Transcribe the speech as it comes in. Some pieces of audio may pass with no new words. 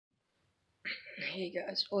Hey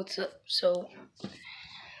guys, what's up? So,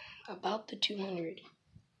 about the 200,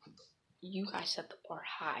 you guys set the bar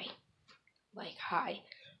high. Like high.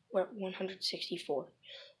 We're at 164.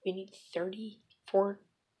 We need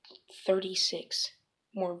 36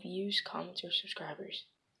 more views, comments, or subscribers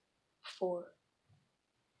for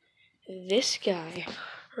this guy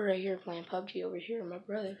right here playing PUBG over here. My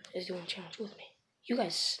brother is doing a challenge with me. You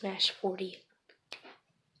guys smashed 40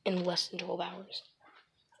 in less than 12 hours.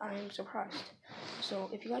 I am surprised. So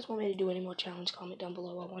if you guys want me to do any more challenge, comment down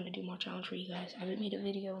below. I want to do more challenge for you guys. I haven't made a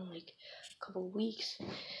video in like a couple of weeks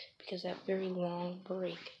because that very long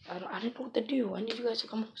break. I didn't know what to do. I need you guys to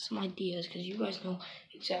come up with some ideas because you guys know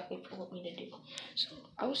exactly what me to do. So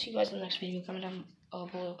I will see you guys in the next video. Comment down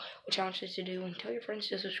below what challenges to do and tell your friends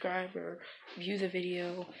to subscribe or view the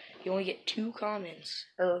video. You only get 2 comments,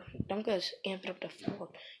 or don't guys amp it up to 4.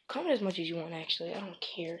 Comment as much as you want. Actually, I don't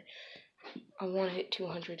care. I want to hit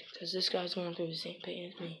 200 because this guy's going through the same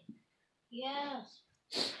pain as me. Yes.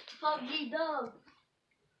 PUBG dub.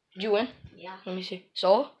 Did you win? Yeah. Let me see.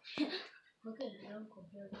 Solo? Look at his uncle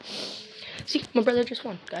here. See, my brother just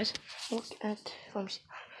won, guys. Look at, let me see.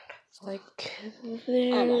 Like,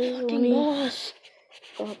 there. I'm a fucking boss.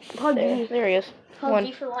 There he is.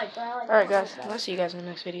 PUBG for life. Alright, guys. I'll see you guys in the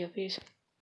next video. Peace.